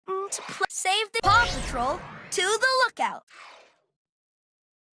to save the Paw Patrol to the lookout.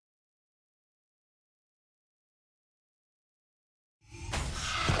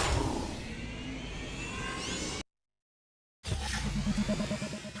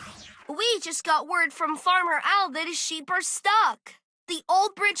 We just got word from Farmer Owl that his sheep are stuck. The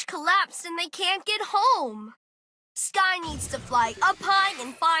old bridge collapsed and they can't get home. Sky needs to fly up high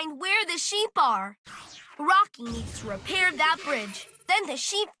and find where the sheep are. Rocky needs to repair that bridge. Then the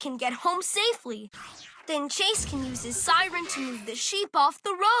sheep can get home safely. Then Chase can use his siren to move the sheep off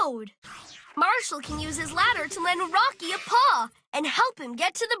the road. Marshall can use his ladder to lend Rocky a paw and help him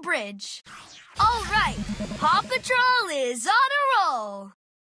get to the bridge. All right, Paw Patrol is on a roll.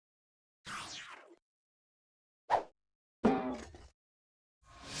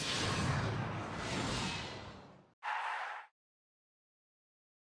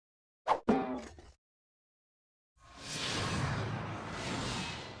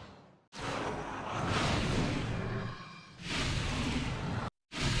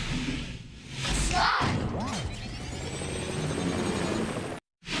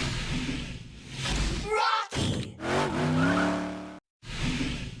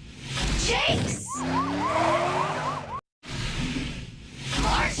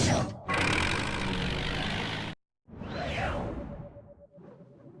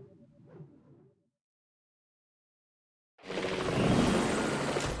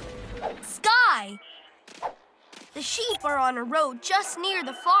 The sheep are on a road just near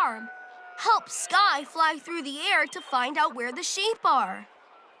the farm. Help Sky fly through the air to find out where the sheep are.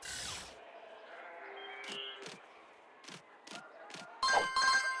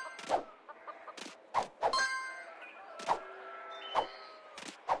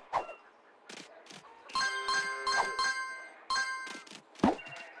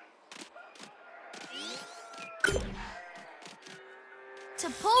 To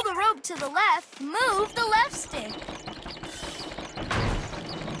pull the rope to the left, move the left stick.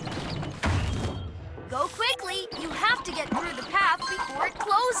 Go quickly. You have to get through the path before it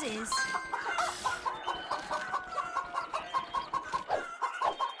closes.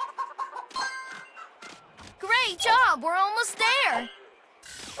 Great job. We're almost there.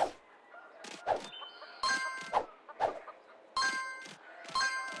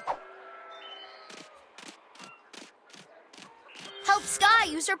 Help Sky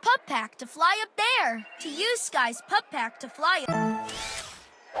use her pup pack to fly up there. To use Sky's pup pack to fly up.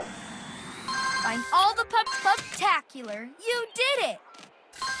 Find all the pups puptacular. You did it!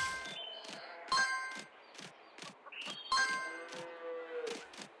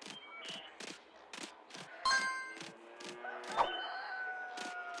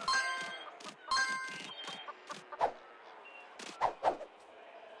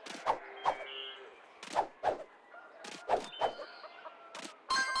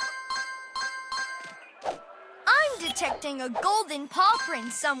 Detecting a golden paw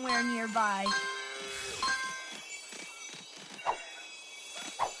print somewhere nearby.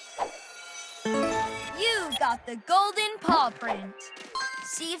 You got the golden paw print.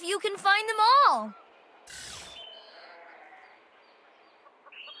 See if you can find them all.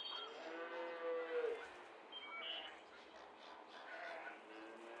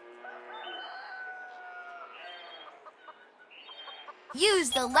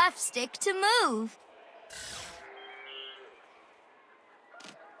 Use the left stick to move.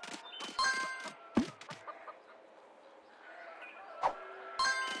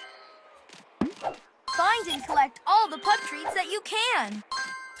 Find and collect all the pup treats that you can.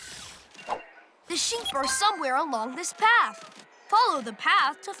 The sheep are somewhere along this path. Follow the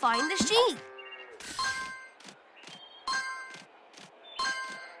path to find the sheep.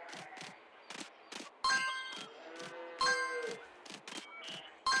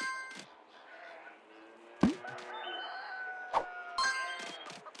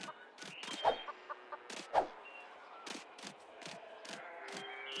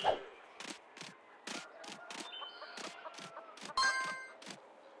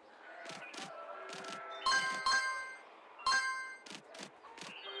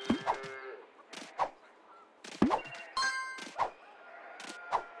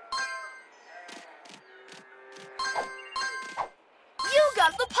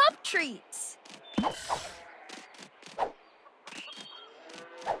 Got the pup treats.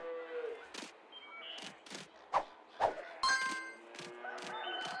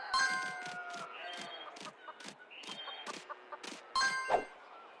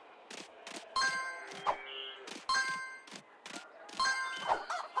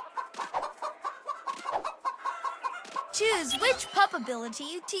 Choose which pup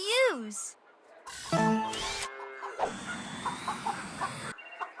ability to use.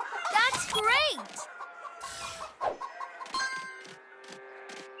 great!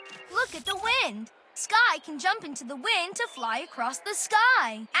 Look at the wind. Sky can jump into the wind to fly across the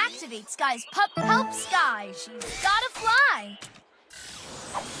sky. Activate Sky's pup. Help Sky. She's gotta fly.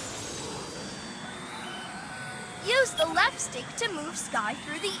 Use the left stick to move Sky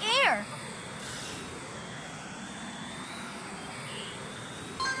through the air.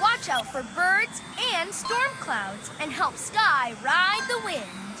 Watch out for birds and storm clouds and help Sky ride the wind.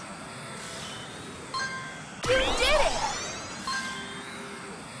 You did it!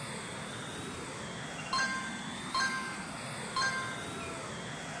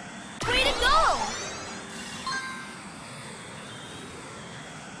 Way to go!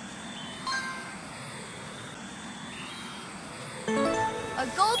 A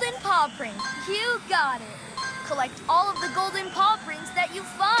golden paw print. You got it. Collect all of the golden paw prints that you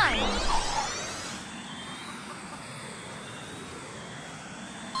find.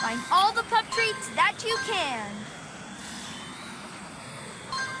 Find all the pup treats that you can.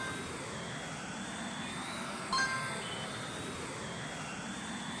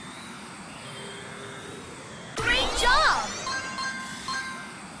 Great job!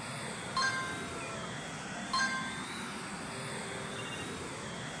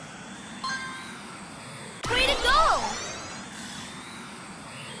 Way to go!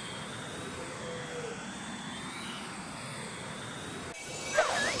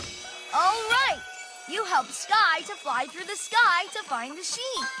 All right! You helped Sky to fly through the sky to find the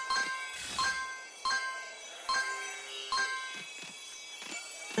sheep.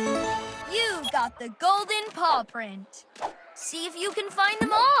 You got the golden paw print. See if you can find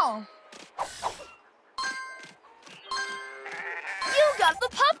them all. You got the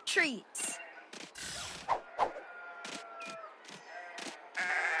pup treats.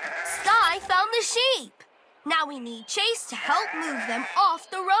 Sky found the sheep. Now we need Chase to help move them off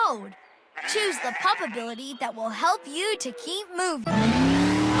the road. Choose the pup ability that will help you to keep moving.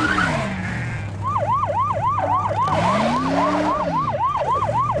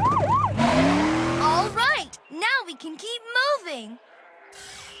 All right, now we can keep moving.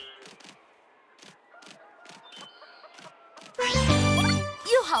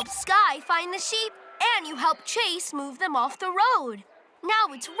 You help Sky find the sheep, and you help Chase move them off the road.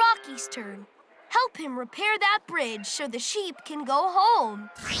 Now it's Rocky's turn. Help him repair that bridge so the sheep can go home.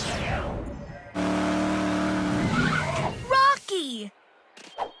 Rocky!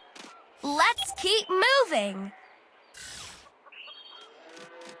 Let's keep moving.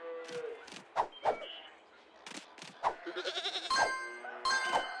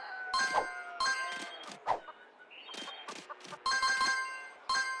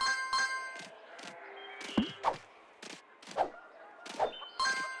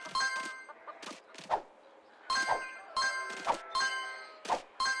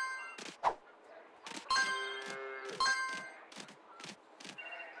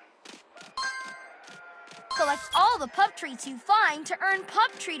 Collect all the pup treats you find to earn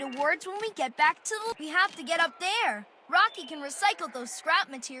pup treat awards when we get back to the... We have to get up there. Rocky can recycle those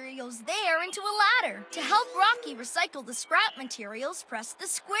scrap materials there into a ladder. To help Rocky recycle the scrap materials, press the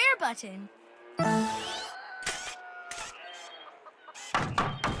square button.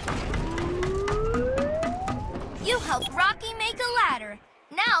 You helped Rocky make a ladder.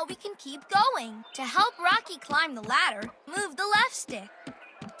 Now we can keep going. To help Rocky climb the ladder, move the left stick.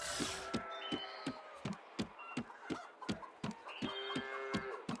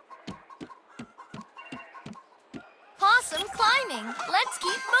 Possum climbing. Let's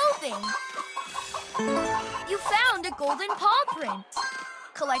keep moving. You found a golden paw print.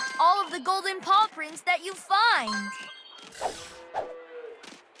 Collect all of the golden paw prints that you find.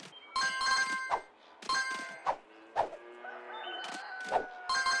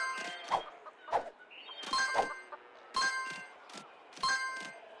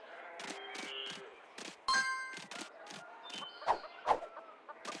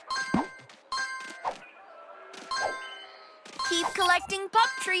 Keep collecting pup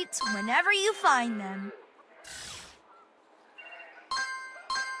treats whenever you find them.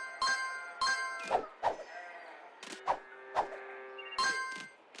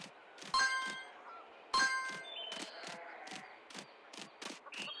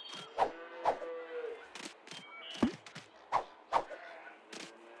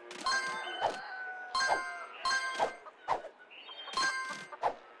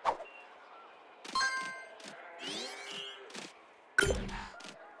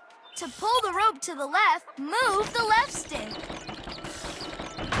 To pull the rope to the left, move the left stick.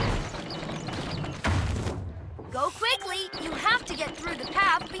 Go quickly. You have to get through the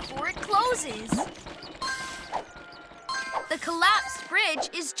path before it closes. The collapsed bridge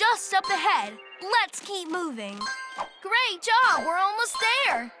is just up ahead. Let's keep moving. Great job, we're almost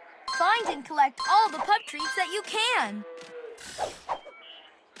there. Find and collect all the pup treats that you can.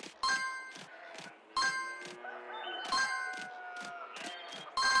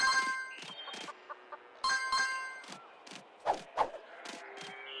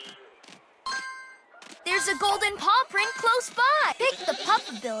 There's a golden paw print close by. Pick the pup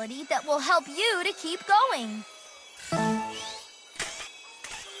ability that will help you to keep going.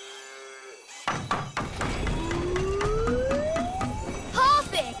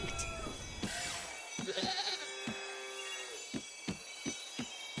 Perfect!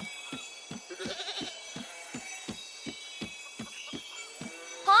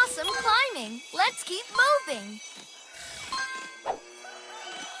 Awesome climbing. Let's keep moving.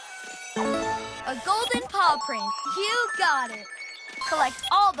 A golden paw print. You got it. Collect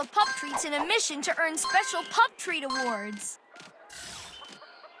all the pup treats in a mission to earn special pup treat awards.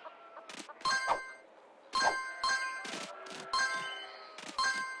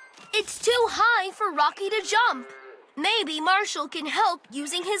 It's too high for Rocky to jump. Maybe Marshall can help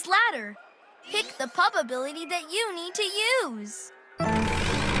using his ladder. Pick the pup ability that you need to use. All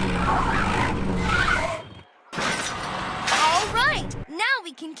right, now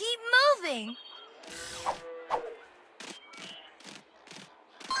we can keep moving.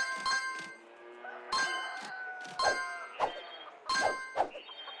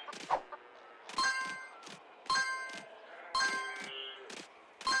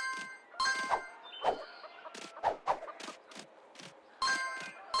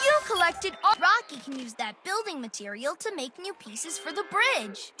 Collected all. Rocky can use that building material to make new pieces for the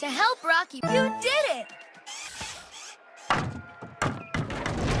bridge. To help Rocky, you did it!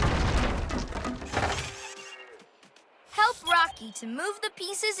 Help Rocky to move the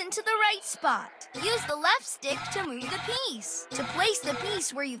pieces into the right spot. Use the left stick to move the piece. To place the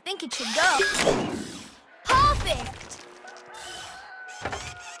piece where you think it should go. Perfect!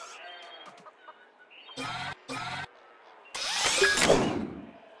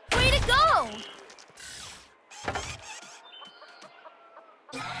 Go!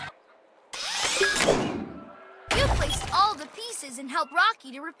 You placed all the pieces and helped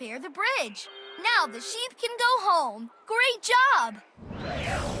Rocky to repair the bridge. Now the sheep can go home. Great job!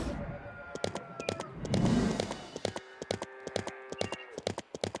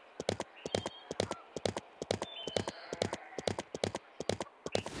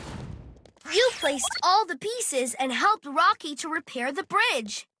 You placed all the pieces and helped Rocky to repair the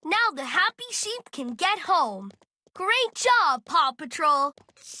bridge. Now the happy sheep can get home. Great job, Paw Patrol!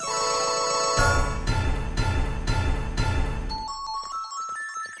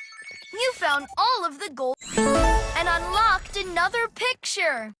 You found all of the gold and unlocked another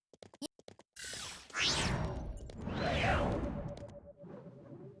picture.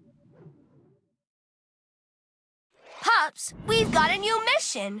 Pups, we've got a new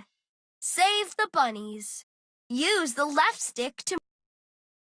mission. Save the bunnies. Use the left stick to